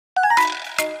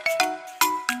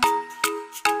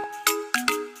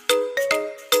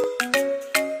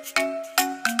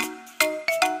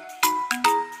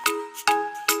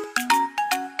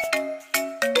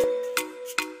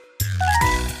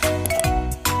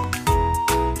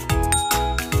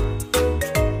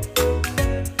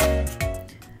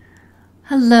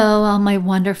Hello, all my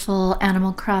wonderful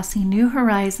Animal Crossing New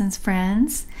Horizons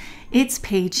friends. It's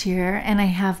Paige here, and I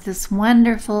have this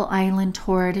wonderful island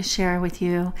tour to share with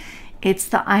you. It's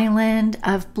the island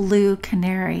of BLEU,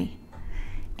 CANARI.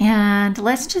 And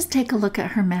let's just take a look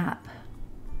at her map.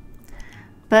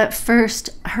 But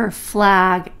first, her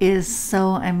flag is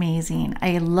so amazing.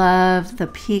 I love the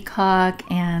Peacock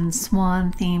and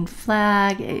Swan themed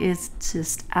flag. It is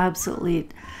just absolutely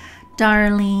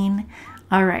darling.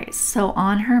 All right, so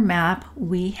on her map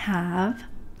we have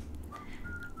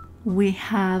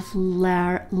Larra,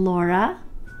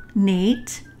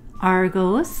 Nate,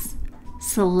 Argos,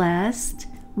 Celeste,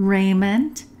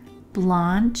 Raymond,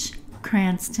 Blanche,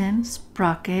 Cranston,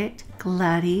 Sprocket,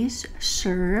 Gladys,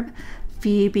 Sherb,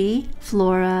 Phoebe,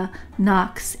 Flora,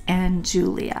 Knox, and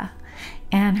Julia.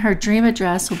 And her dream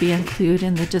address will be included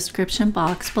in the description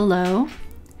box below.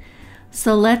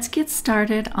 So let's get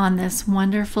started on this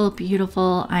wonderful,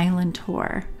 beautiful island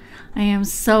tour. I am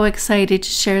so excited to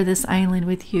share this island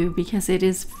with you because it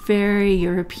is very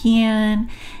European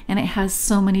and it has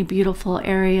so many beautiful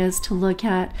areas to look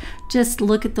at. Just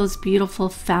look at those beautiful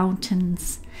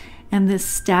fountains and the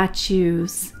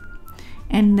statues.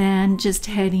 And then just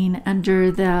heading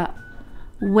under the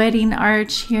wedding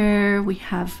arch here, we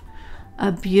have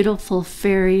a beautiful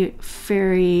fairy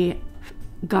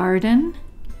garden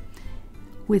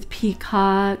with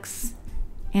peacocks,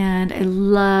 and I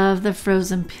love the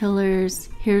frozen pillars.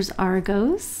 Here's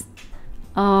Argos.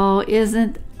 Oh,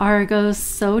 isn't Argos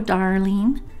so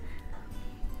darling?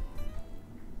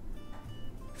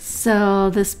 So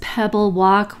this pebble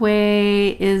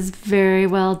walkway is very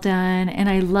well done, and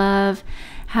I love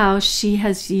how she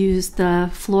has used the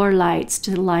floor lights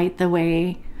to light the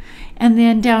way. And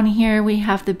then down here we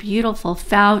have the beautiful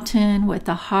fountain with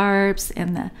the harps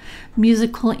and the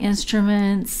musical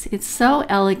instruments. It's so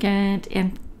elegant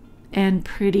and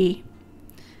pretty.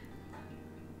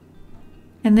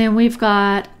 And then we've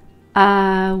got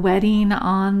a wedding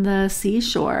on the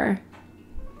seashore.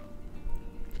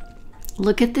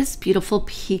 Look at this beautiful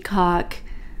peacock.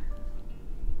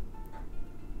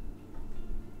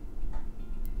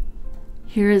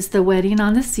 Here is the wedding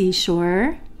on the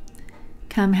seashore.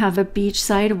 Come have a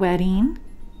beachside wedding.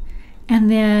 And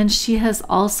then she has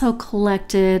also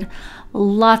collected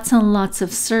lots and lots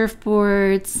of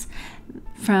surfboards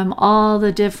from all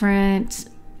the different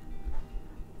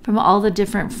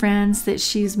friends that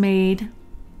she's made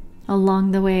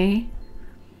along the way.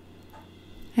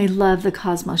 I love the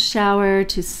Cosmos shower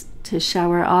to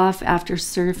shower off after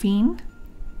surfing.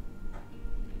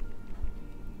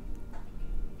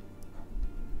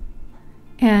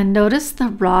 And notice the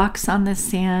rocks on the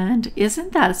sand.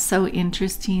 Isn't that so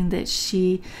interesting that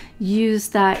she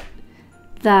used that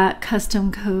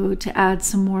custom code to add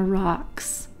some more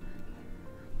rocks?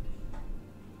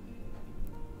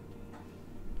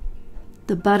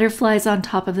 The butterflies on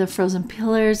top of the frozen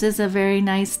pillars is a very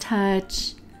nice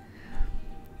touch.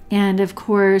 And of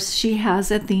course, she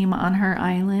has a theme on her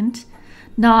island.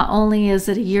 Not only is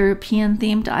it a European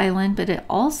themed island, but it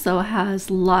also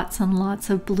has lots and lots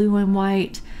of blue and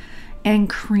white and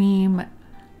cream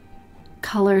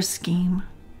color scheme.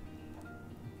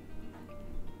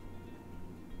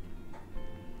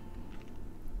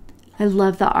 I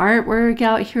love the artwork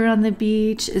out here on the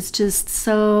beach. It's just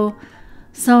so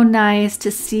nice to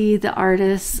see the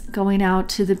artists going out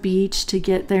to the beach to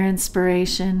get their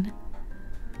inspiration.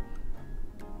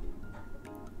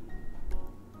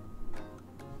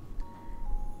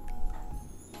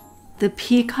 The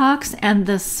peacocks and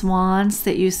the swans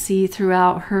that you see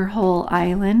throughout her whole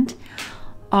island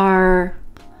are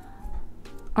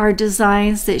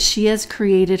designs that she has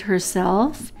created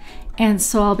herself. And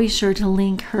so I'll be sure to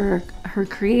link her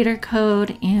creator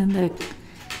code in the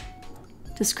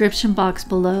description box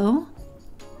below.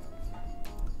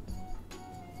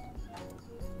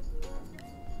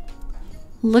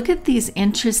 Look at these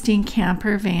interesting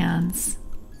camper vans.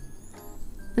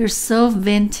 They're so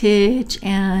vintage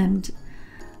and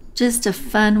just a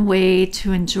fun way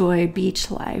to enjoy beach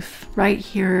life right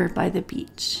here by the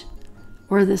beach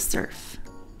or the surf.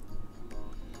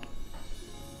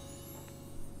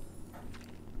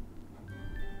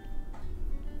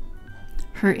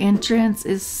 Her entrance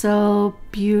is so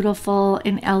beautiful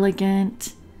and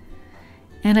elegant.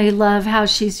 And I love how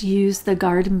she's used the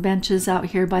garden benches out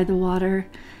here by the water.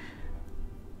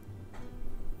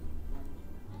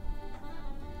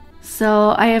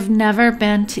 So I have never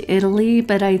been to Italy,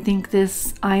 but I think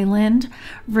this island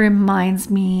reminds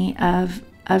me of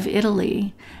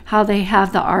Italy, how they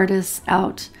have the artists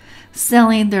out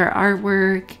selling their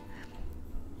artwork.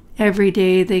 Every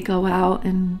day they go out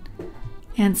and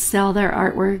sell their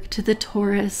artwork to the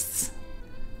tourists.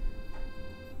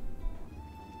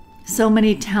 So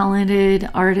many talented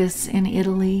artists in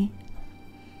Italy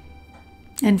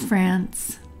and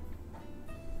France.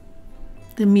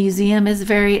 The museum is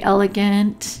very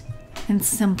elegant and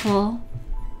simple.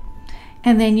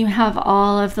 And then you have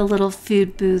all of the little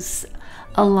food booths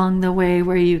along the way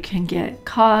where you can get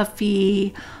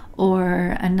coffee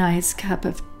or a nice cup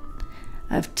of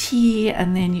tea,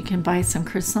 and then you can buy some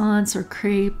croissants or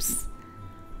crepes.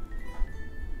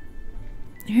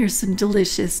 Here's some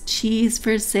delicious cheese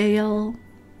for sale.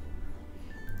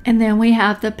 And then we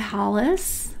have the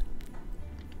palace.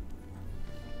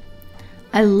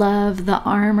 I love the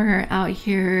armor out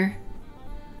here.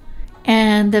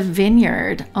 And the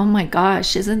vineyard. Oh my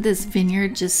gosh, isn't this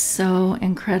vineyard just so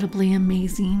incredibly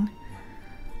amazing?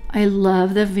 I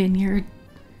love the vineyard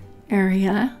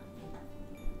area.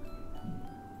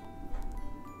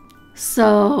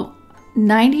 So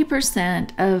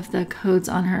 90% of the codes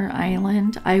on her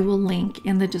island I will link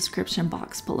in the description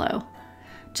box below,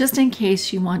 just in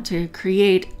case you want to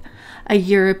create a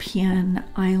European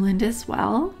island as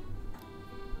well.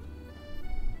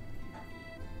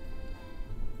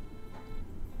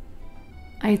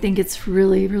 I think it's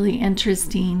really, really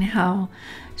interesting how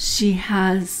she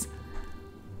has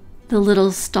the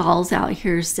little stalls out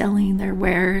here selling their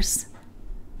wares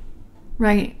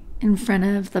right in front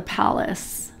of the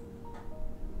palace.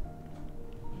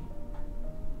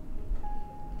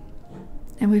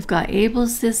 And we've got Able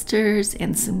sisters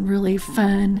and some really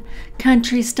fun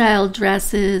country style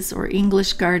dresses or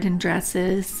English garden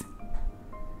dresses.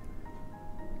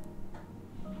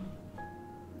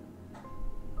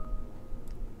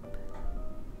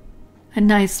 A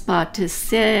nice spot to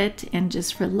sit and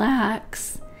just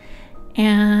relax.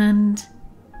 And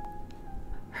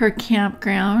her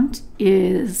campground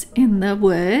is in the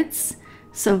woods,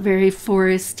 so very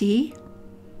foresty.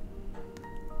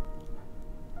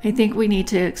 I think we need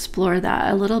to explore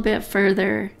that a little bit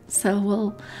further,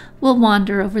 so we'll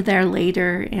wander over there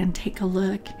later and take a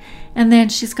look. And then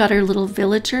she's got her little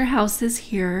villager houses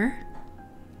here.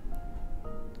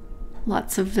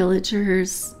 Lots of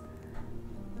villagers.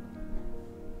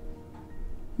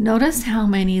 Notice how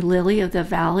many lily of the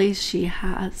valleys she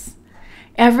has.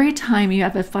 Every time you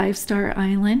have a 5-star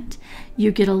island,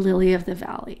 you get a lily of the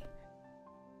valley.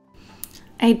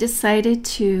 I decided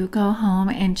to go home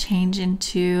and change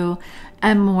into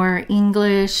a more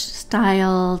English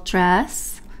style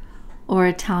dress or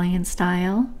Italian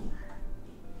style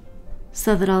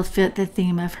so that I'll fit the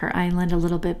theme of her island a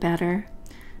little bit better.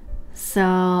 So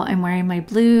I'm wearing my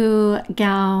blue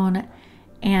gown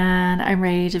and I'm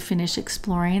ready to finish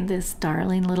exploring this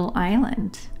darling little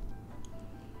island.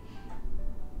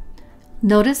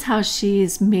 Notice how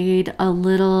she's made a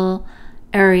little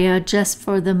area just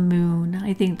for the moon.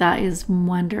 I think that is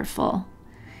wonderful.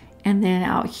 And then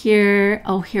out here,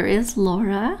 oh, here is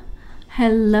Laura.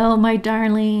 Hello, my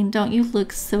darling. Don't you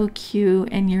look so cute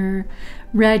in your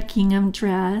red gingham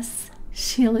dress?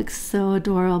 She looks so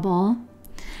adorable.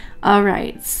 All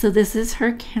right, so this is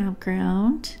her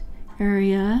campground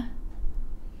area.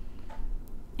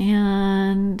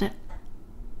 And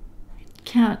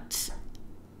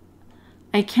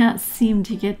I can't seem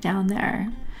to get down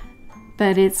there,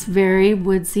 but it's very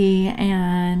woodsy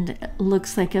and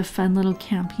looks like a fun little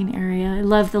camping area. I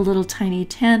love the little tiny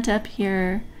tent up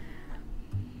here.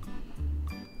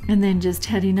 And then just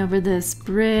heading over this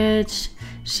bridge,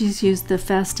 she's used the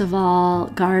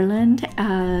festival garland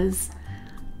as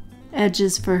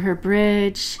edges for her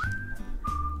bridge.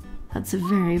 That's a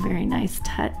very, very nice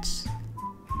touch.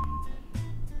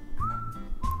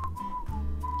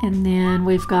 And then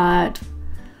we've got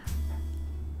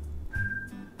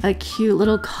a cute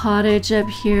little cottage up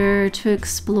here to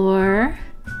explore.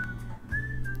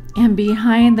 And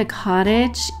behind the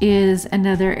cottage is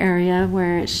another area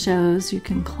where it shows you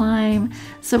can climb.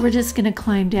 So we're just going to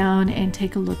climb down and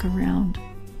take a look around.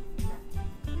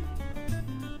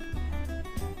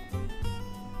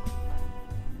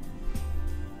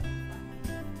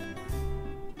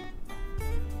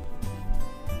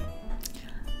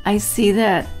 I see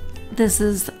that this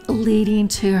is leading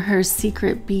to her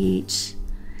secret beach.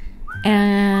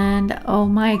 And oh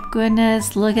my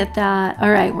goodness, look at that.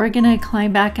 All right, we're gonna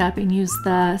climb back up and use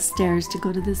the stairs to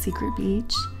go to the secret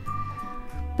beach.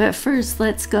 But first,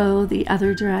 let's go the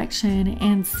other direction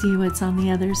and see what's on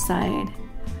the other side.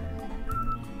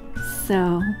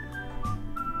 So,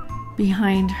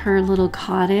 behind her little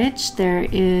cottage, there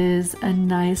is a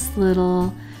nice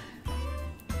little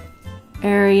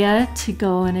area to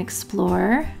go and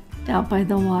explore out by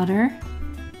the water.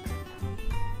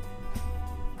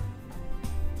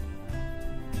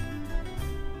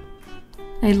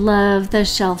 I love the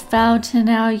shell fountain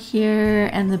out here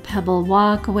and the pebble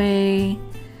walkway.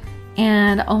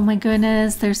 And oh my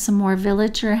goodness, there's some more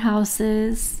villager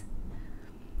houses.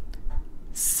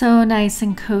 So nice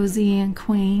and cozy and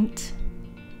quaint.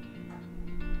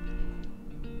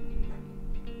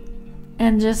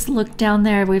 And just look down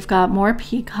there, we've got more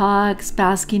peacocks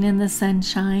basking in the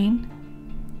sunshine.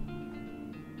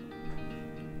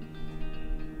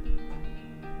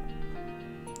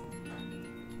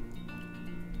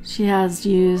 She has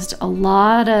used a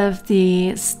lot of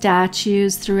the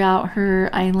statues throughout her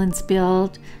island's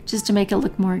build just to make it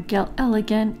look more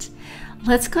elegant.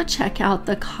 Let's go check out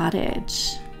the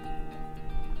cottage.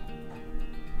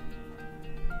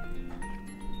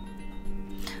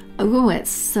 Oh, it's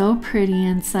so pretty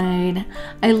inside.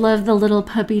 I love the little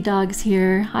puppy dogs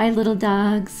here. Hi, little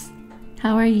dogs.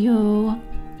 How are you?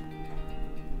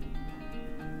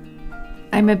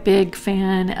 I'm a big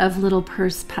fan of little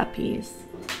purse puppies.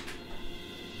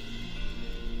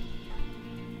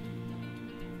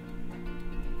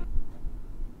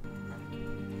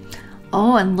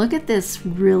 Oh, and look at this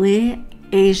really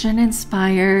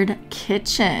Asian-inspired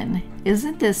kitchen.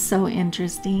 Isn't this so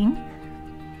interesting?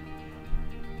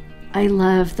 I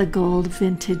love the gold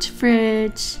vintage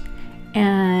fridge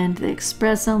and the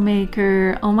espresso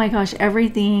maker. Oh my gosh,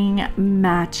 everything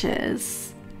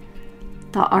matches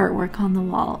the artwork on the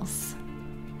walls.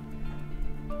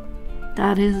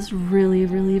 That is really,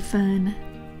 really fun.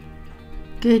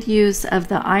 Good use of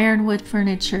the ironwood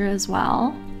furniture as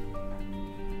well.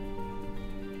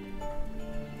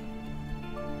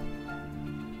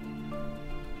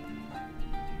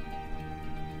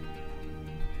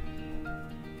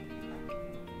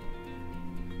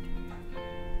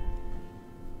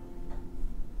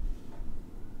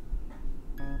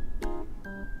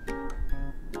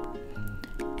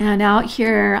 And out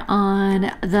here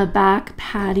on the back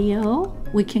patio,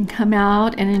 we can come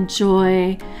out and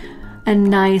enjoy a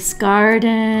nice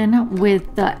garden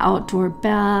with the outdoor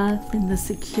bath and the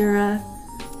sakura,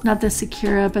 not the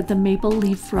sakura, but the maple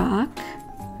leaf rock.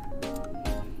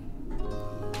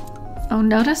 Oh,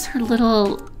 notice her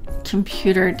little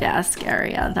computer desk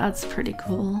area. That's pretty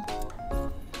cool.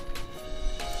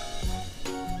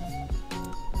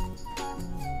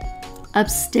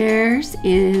 Upstairs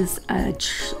is a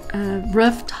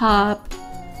rooftop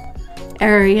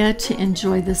area to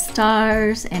enjoy the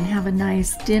stars and have a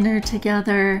nice dinner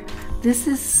together. This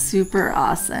is super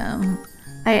awesome.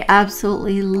 I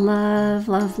absolutely love,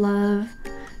 love, love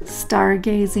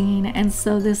stargazing, and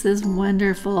so this is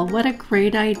wonderful. What a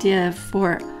great idea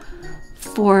for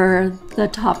the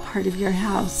top part of your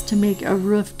house to make a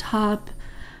rooftop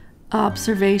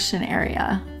observation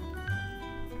area.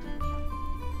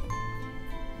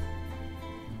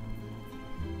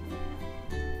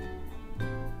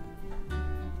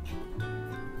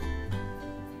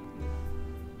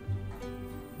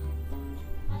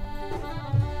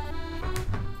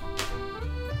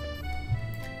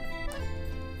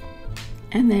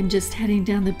 And then just heading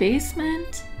down the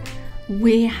basement,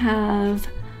 we have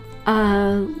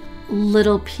a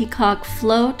little peacock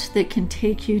float that can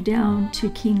take you down to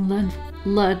King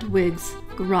Ludwig's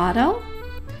grotto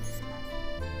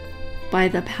by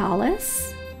the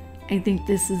palace. I think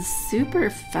this is super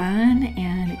fun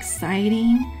and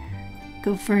exciting.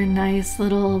 Go for a nice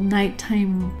little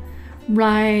nighttime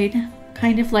ride,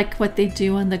 kind of like what they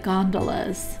do on the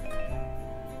gondolas.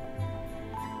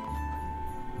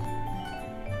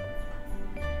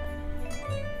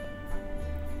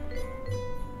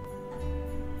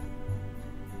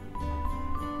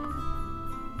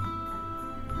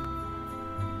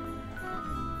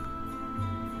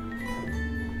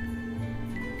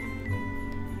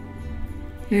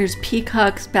 Here's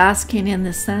peacocks basking in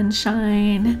the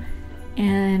sunshine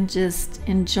and just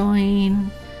enjoying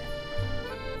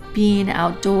being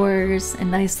outdoors, a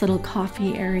nice little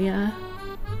coffee area.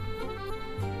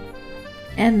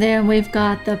 And then we've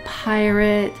got the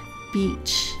pirate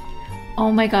beach.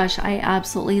 Oh my gosh, I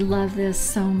absolutely love this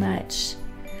so much.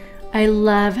 I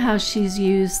love how she's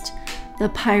used the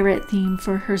pirate theme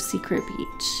for her secret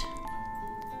beach.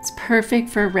 It's perfect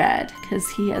for Red because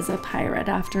he is a pirate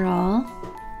after all.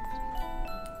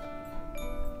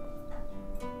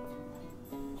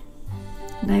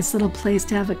 Nice little place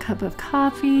to have a cup of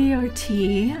coffee or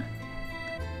tea.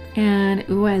 And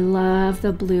ooh, I love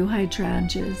the blue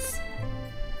hydrangeas.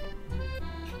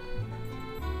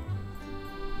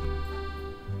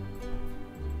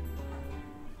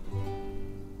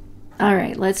 All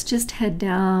right, let's just head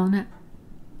down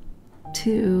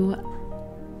to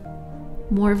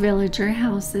more villager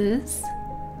houses.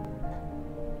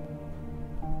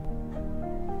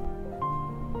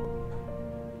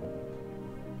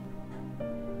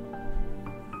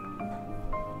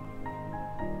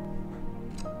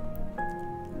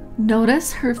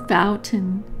 Notice her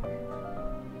fountain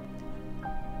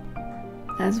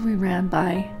as we ran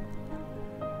by.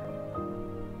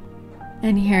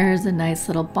 And here's a nice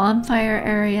little bonfire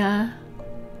area.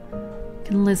 You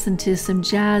can listen to some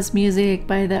jazz music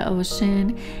by the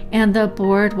ocean. And the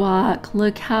boardwalk,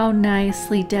 look how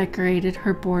nicely decorated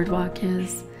her boardwalk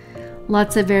is.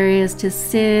 Lots of areas to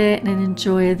sit and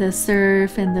enjoy the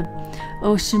surf and the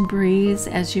ocean breeze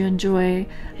as you enjoy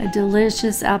a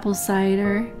delicious apple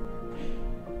cider.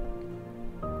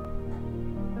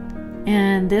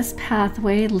 And this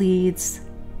pathway leads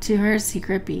to her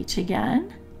secret beach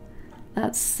again.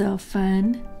 That's so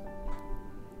fun.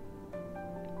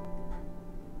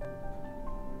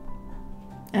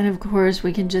 And of course,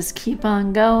 we can just keep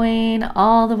on going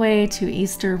all the way to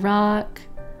Easter Rock,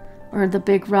 or the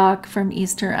big rock from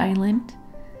Easter Island.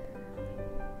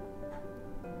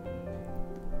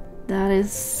 That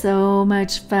is so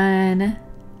much fun.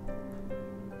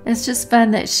 It's just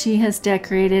fun that she has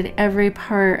decorated every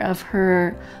part of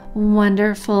her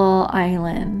wonderful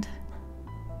island.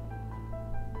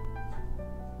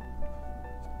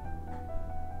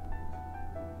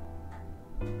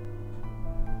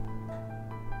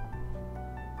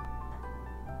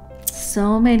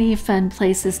 So many fun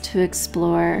places to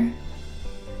explore.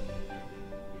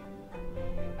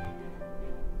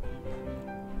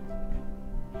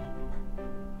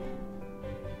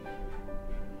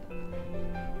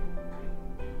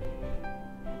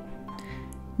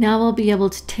 Now we'll be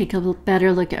able to take a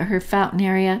better look at her fountain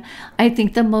area. I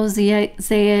think the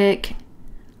mosaic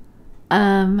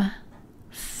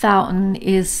fountain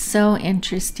is so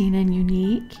interesting and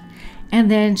unique. And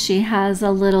then she has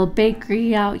a little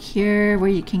bakery out here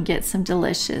where you can get some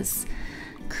delicious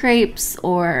crepes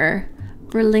or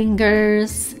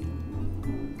berlingers.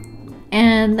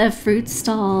 And the fruit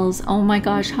stalls, oh my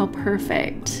gosh, how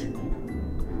perfect.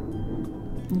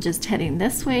 Just heading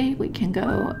this way, we can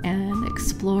go and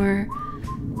explore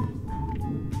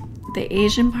the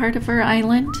Asian part of our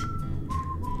island.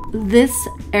 This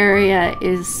area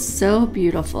is so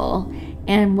beautiful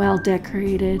and well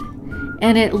decorated,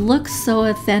 and it looks so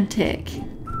authentic.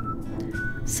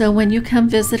 So when you come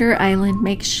visit our island,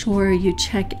 make sure you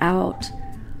check out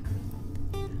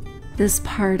this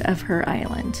part of her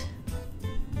island,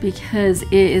 because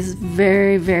it is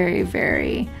very, very,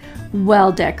 very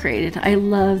well decorated. I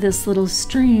love this little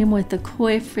stream with the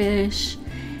koi fish,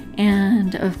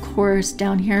 and of course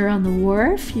down here on the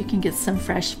wharf you can get some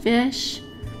fresh fish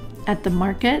at the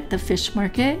market, the fish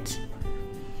market.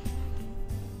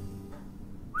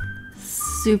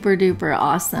 Super duper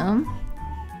awesome.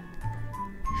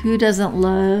 Who doesn't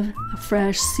love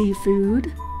fresh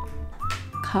seafood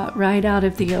caught right out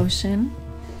of the ocean?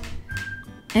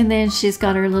 And then she's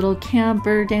got her little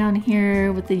camper down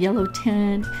here with the yellow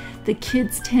tent. The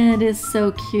kids' tent is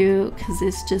so cute because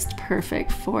it's just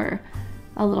perfect for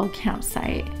a little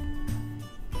campsite.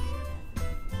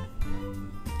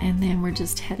 And then we're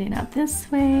just heading up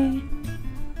this way.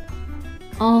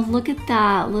 Oh, look at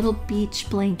that little beach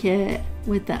blanket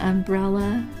with the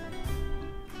umbrella.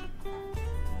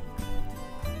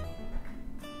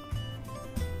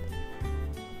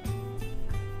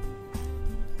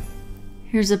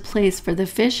 Here's a place for the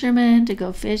fishermen to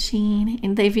go fishing,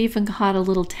 and they've even caught a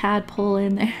little tadpole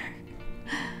in there.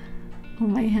 Oh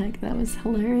my heck, that was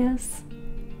hilarious.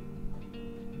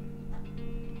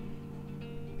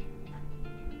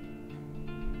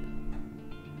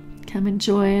 Come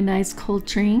enjoy a nice cold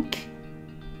drink.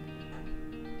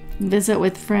 Visit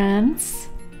with friends.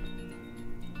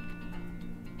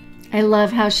 I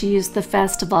love how she used the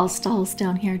festival stalls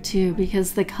down here too,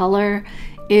 because the color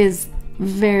is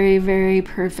very, very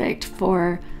perfect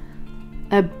for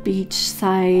a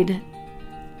beachside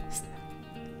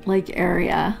like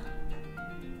area.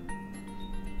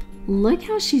 Look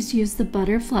how she's used the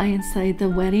butterfly inside the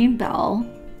wedding bell.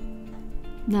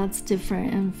 That's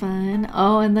different and fun.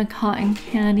 Oh, and the cotton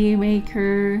candy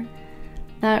maker.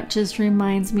 That just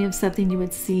reminds me of something you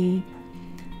would see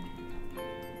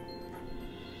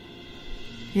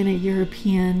in a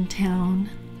European town.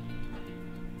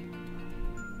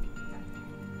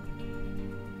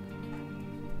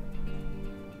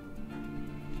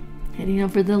 Heading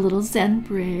over the little Zen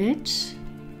bridge.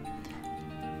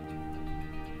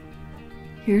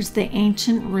 Here's the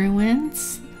ancient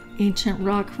ruins, ancient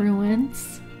rock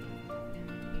ruins.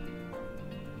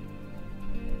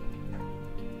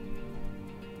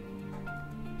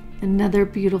 Another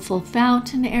beautiful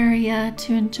fountain area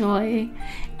to enjoy.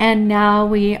 And now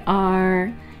we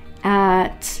are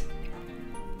at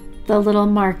the little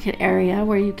market area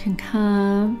where you can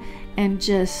come and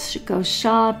just go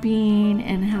shopping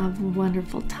and have a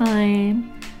wonderful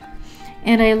time.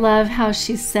 And I love how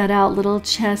she set out little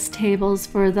chess tables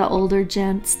for the older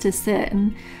gents to sit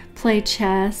and play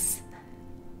chess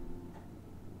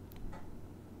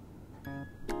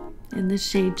in the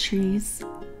shade trees.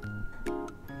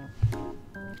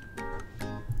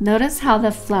 Notice how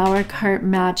the flower cart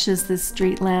matches the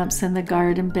street lamps and the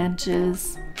garden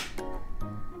benches.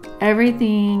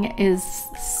 Everything is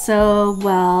so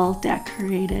well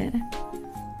decorated.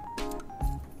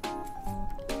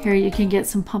 Here you can get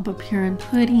some Pompapurin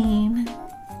pudding.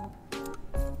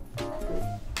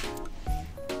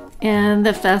 And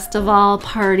the festival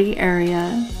party area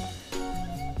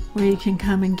where you can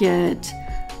come and get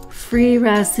free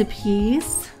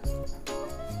recipes.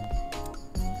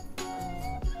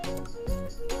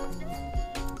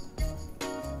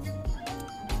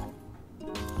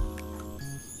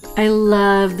 I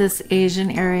love this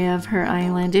Asian area of her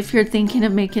island. If you're thinking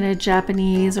of making a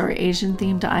Japanese or Asian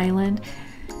themed island,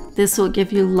 this will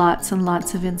give you lots and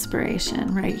lots of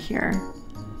inspiration right here.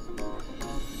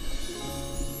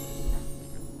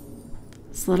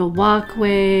 This little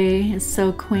walkway is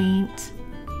so quaint.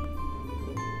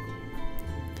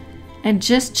 And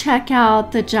just check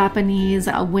out the Japanese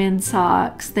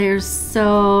windsocks. They're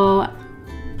so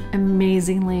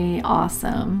amazingly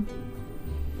awesome.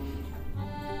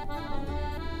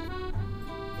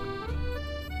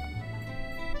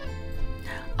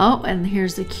 Oh, and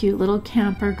here's a cute little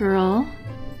camper girl.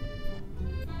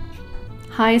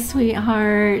 Hi,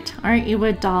 sweetheart. Aren't you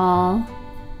a doll?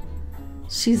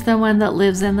 She's the one that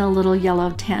lives in the little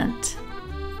yellow tent.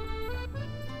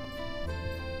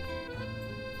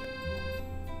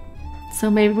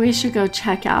 So maybe we should go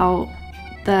check out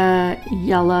the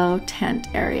yellow tent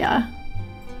area.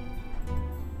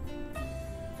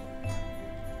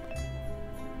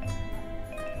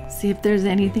 See if there's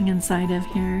anything inside of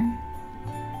here.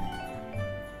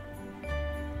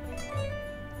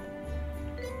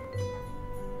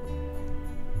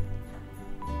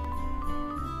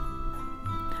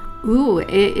 Ooh,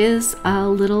 it is a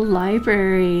little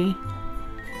library.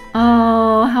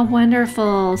 Oh, how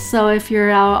wonderful. So if you're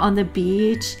out on the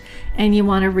beach and you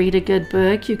want to read a good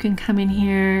book, you can come in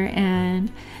here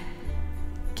and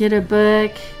get a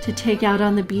book to take out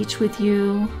on the beach with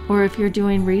you. Or if you're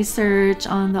doing research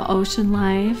on the ocean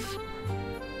life,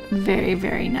 very,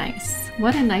 very nice.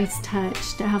 What a nice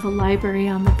touch to have a library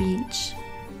on the beach.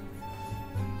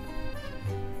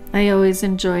 I always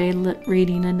enjoy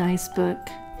reading a nice book.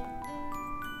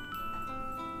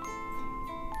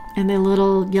 And the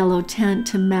little yellow tent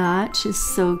to match is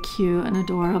so cute and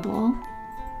adorable.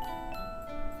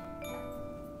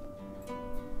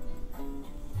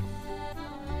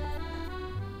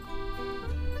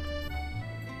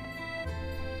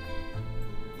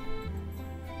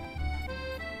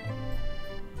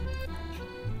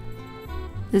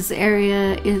 This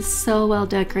area is so well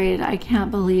decorated. I can't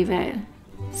believe it.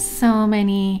 So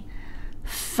many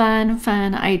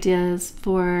fun ideas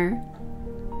for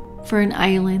an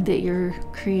island that you're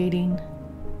creating.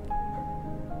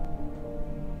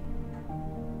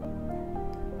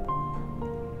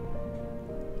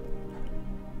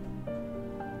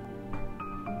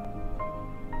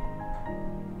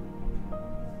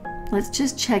 Let's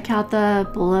just check out the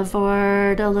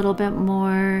boulevard a little bit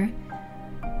more.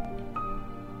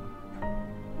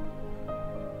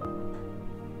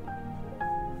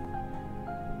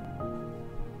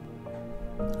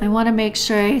 I want to make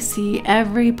sure I see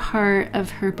every part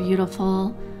of her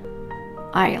beautiful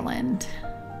island.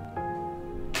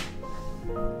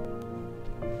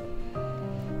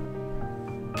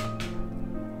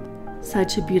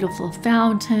 Such a beautiful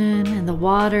fountain, and the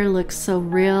water looks so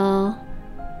real.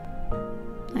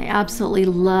 I absolutely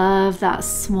love that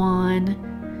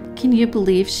swan. Can you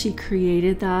believe she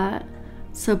created that?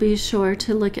 So be sure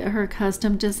to look at her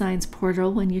custom designs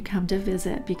portal when you come to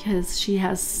visit, because she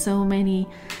has so many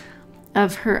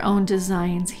of her own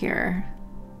designs here.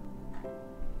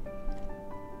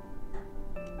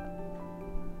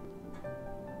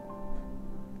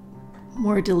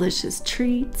 More delicious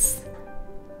treats.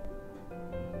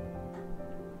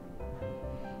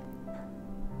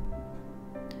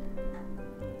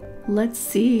 Let's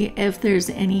see if there's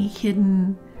any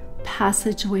hidden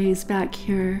passageways back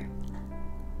here.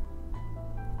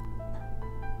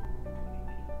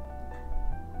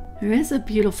 There is a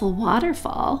beautiful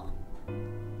waterfall.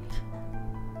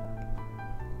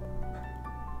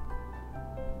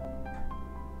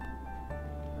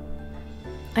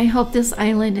 I hope this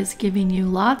island is giving you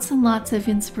lots and lots of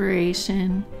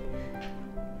inspiration.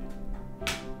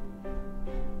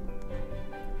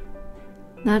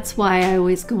 That's why I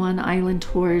always go on island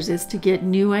tours, is to get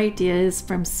new ideas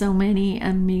from so many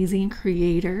amazing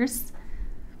creators.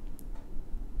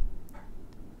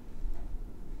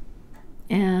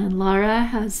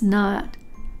 has not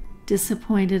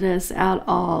disappointed us at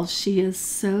all. She is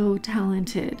so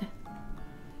talented.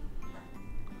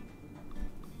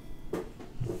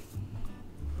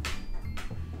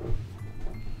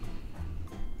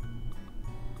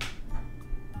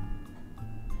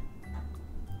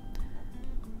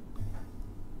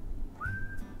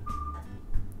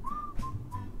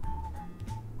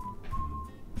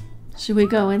 Should we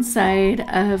go inside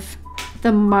of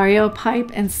the Mario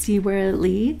pipe and see where it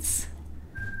leads?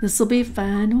 This will be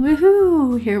fun.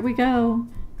 Woohoo! Here we go.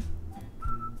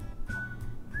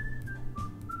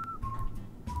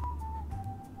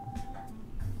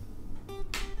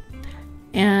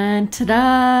 And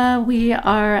ta-da! We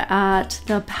are at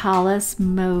the Palace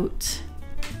Moat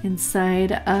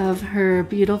inside of her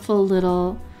beautiful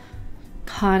little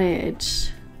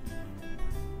cottage.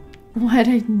 What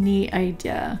a neat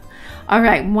idea. All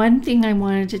right, one thing I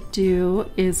wanted to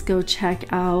do is go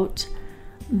check out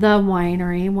the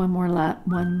winery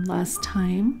one last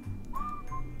time.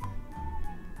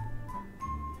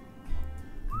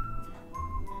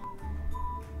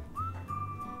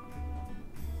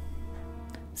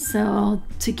 So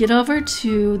to get over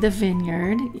to the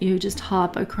vineyard, you just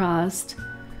hop across.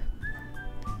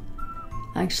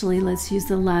 Actually, let's use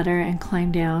the ladder and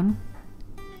climb down.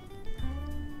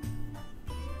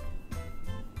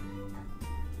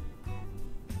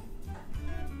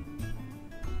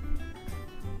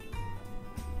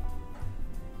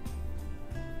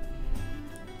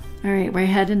 All right, we're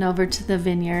heading over to the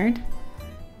vineyard.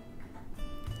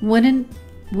 Wouldn't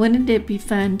it be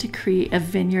fun to create a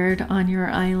vineyard on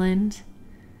your island?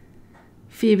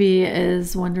 Phoebe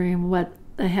is wondering what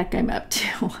the heck I'm up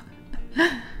to.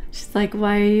 She's like,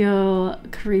 why are you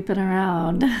creeping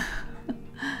around?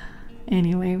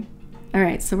 Anyway, all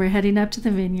right, so we're heading up to the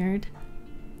vineyard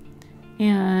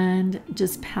and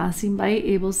just passing by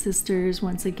Able Sisters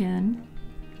once again.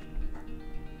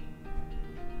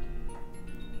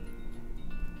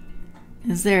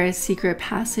 Is there a secret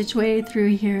passageway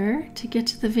through here to get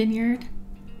to the vineyard?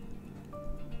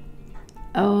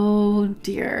 Oh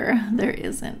dear, there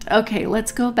isn't. Okay,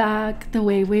 let's go back the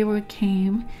way we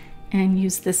came and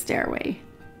use the stairway.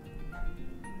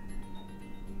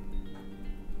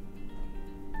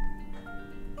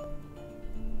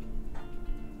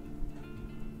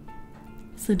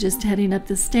 So just heading up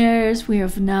the stairs, we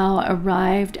have now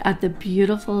arrived at the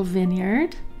beautiful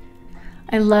vineyard.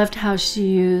 I loved how she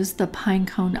used the pine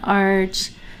cone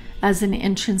arch as an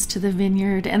entrance to the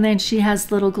vineyard, and then she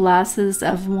has little glasses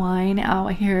of wine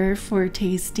out here for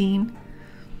tasting.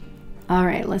 All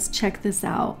right, let's check this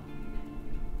out.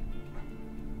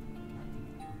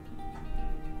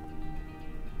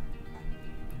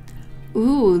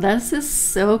 Ooh, this is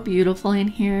so beautiful in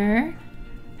here.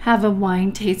 Have a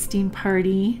wine tasting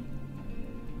party.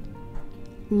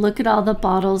 Look at all the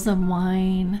bottles of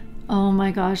wine. Oh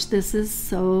my gosh, this is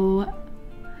so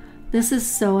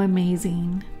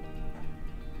amazing.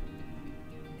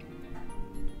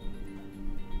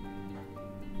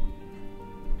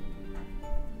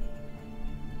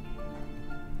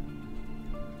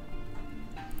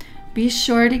 Be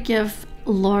sure to give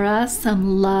Laura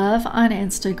some love on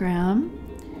Instagram,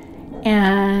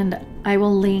 and I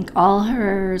will link all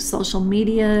her social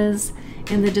medias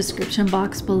in the description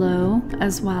box below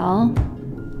as well.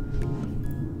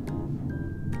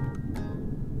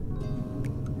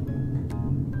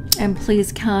 And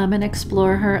please come and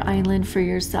explore her island for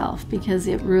yourself, because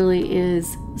it really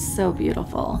is so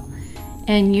beautiful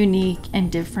and unique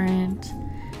and different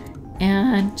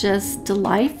and just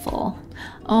delightful.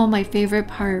 Oh, my favorite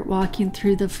part, walking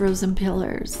through the frozen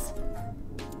pillars.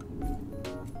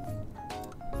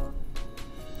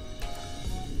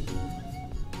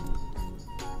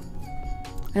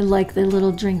 I like the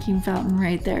little drinking fountain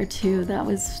right there too. That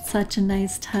was such a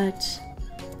nice touch.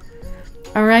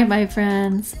 All right, my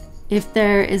friends. If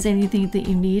there is anything that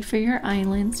you need for your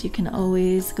islands, you can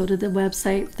always go to the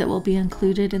website that will be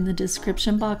included in the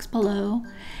description box below.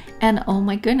 And oh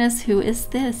my goodness, who is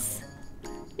this?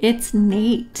 It's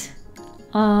Nate.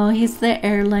 Oh, he's the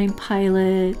airline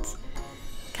pilot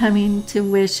coming to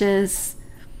wish us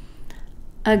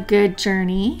a good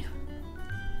journey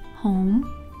home.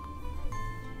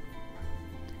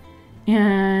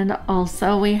 And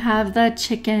also we have the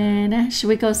chicken. Should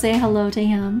we go say hello to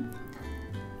him?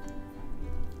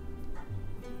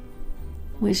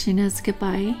 Wishing us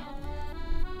goodbye.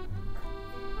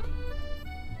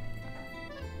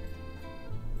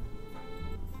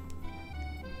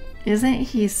 Isn't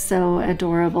he so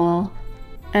adorable?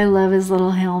 I love his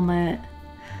little helmet.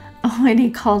 Oh, and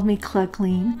he called me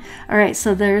Cluckling. All right,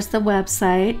 so there's the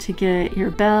website to get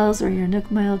your bells or your Nook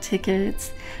Mile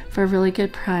tickets for a really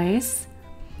good price.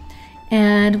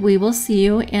 And we will see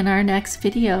you in our next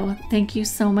video. Thank you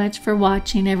so much for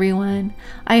watching, everyone.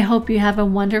 I hope you have a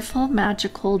wonderful,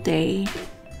 magical day.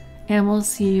 And we'll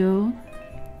see you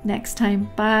next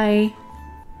time. Bye.